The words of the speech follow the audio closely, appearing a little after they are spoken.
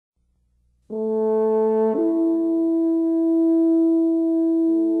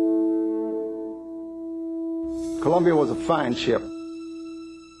Columbia was a fine ship.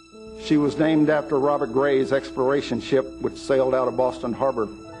 She was named after Robert Gray's exploration ship, which sailed out of Boston Harbor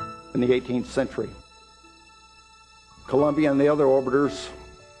in the 18th century. Columbia and the other orbiters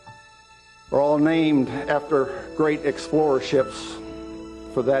are all named after great explorer ships,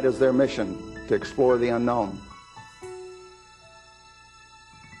 for that is their mission, to explore the unknown.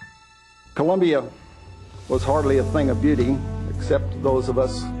 Columbia was hardly a thing of beauty, except to those of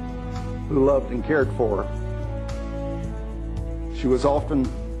us who loved and cared for her. She was often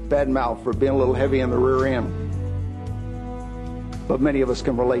bad-mouthed for being a little heavy in the rear end, but many of us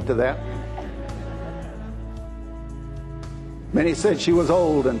can relate to that. Many said she was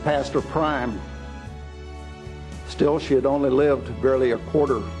old and past her prime. Still, she had only lived barely a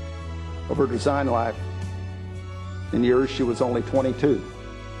quarter of her design life. In years, she was only 22.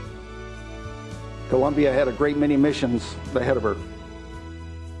 Columbia had a great many missions ahead of her.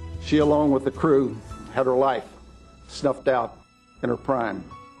 She, along with the crew, had her life snuffed out in her prime.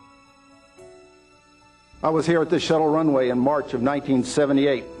 I was here at the shuttle runway in March of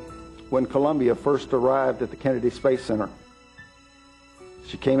 1978 when Columbia first arrived at the Kennedy Space Center.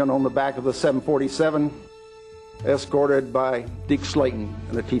 She came in on the back of the 747, escorted by Deke Slayton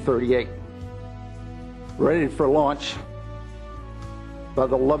in a T-38, ready for launch by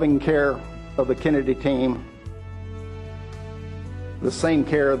the loving care of the Kennedy team, the same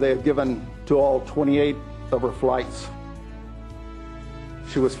care they have given to all 28 of her flights.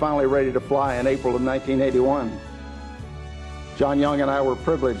 She was finally ready to fly in April of 1981. John Young and I were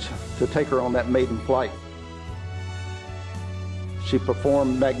privileged to take her on that maiden flight. She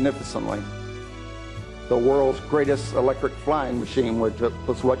performed magnificently. The world's greatest electric flying machine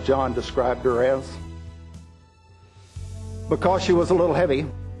was what John described her as. Because she was a little heavy,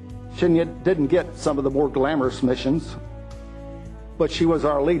 she didn't get some of the more glamorous missions, but she was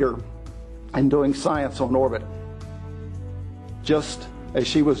our leader in doing science on orbit, just as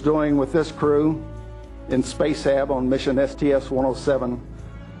she was doing with this crew in Spacehab on mission STS-107.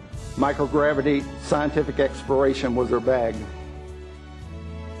 Microgravity scientific exploration was her bag.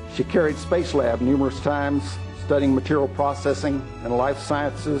 She carried Space Lab numerous times, studying material processing and life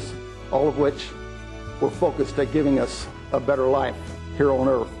sciences, all of which were focused at giving us a better life here on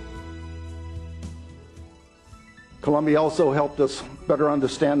Earth. Columbia also helped us better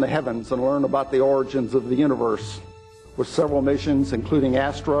understand the heavens and learn about the origins of the universe, with several missions, including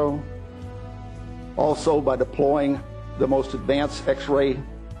Astro, also by deploying the most advanced X-ray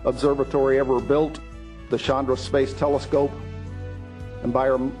observatory ever built, the Chandra Space Telescope, and by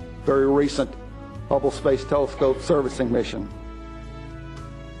our very recent Hubble Space Telescope servicing mission.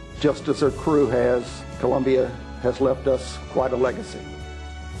 Just as her crew has, Columbia has left us quite a legacy.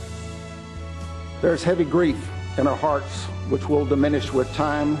 There's heavy grief in our hearts, which will diminish with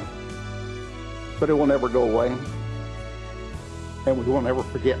time, but it will never go away, and we will never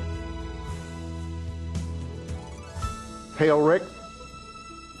forget. Hail Rick,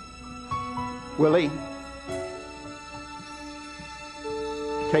 Willie,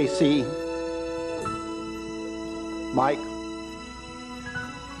 Casey, Mike,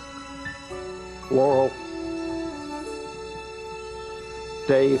 Laurel,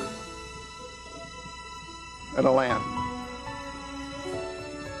 Dave, and Alan.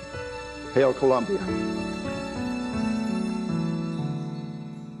 Hail Columbia.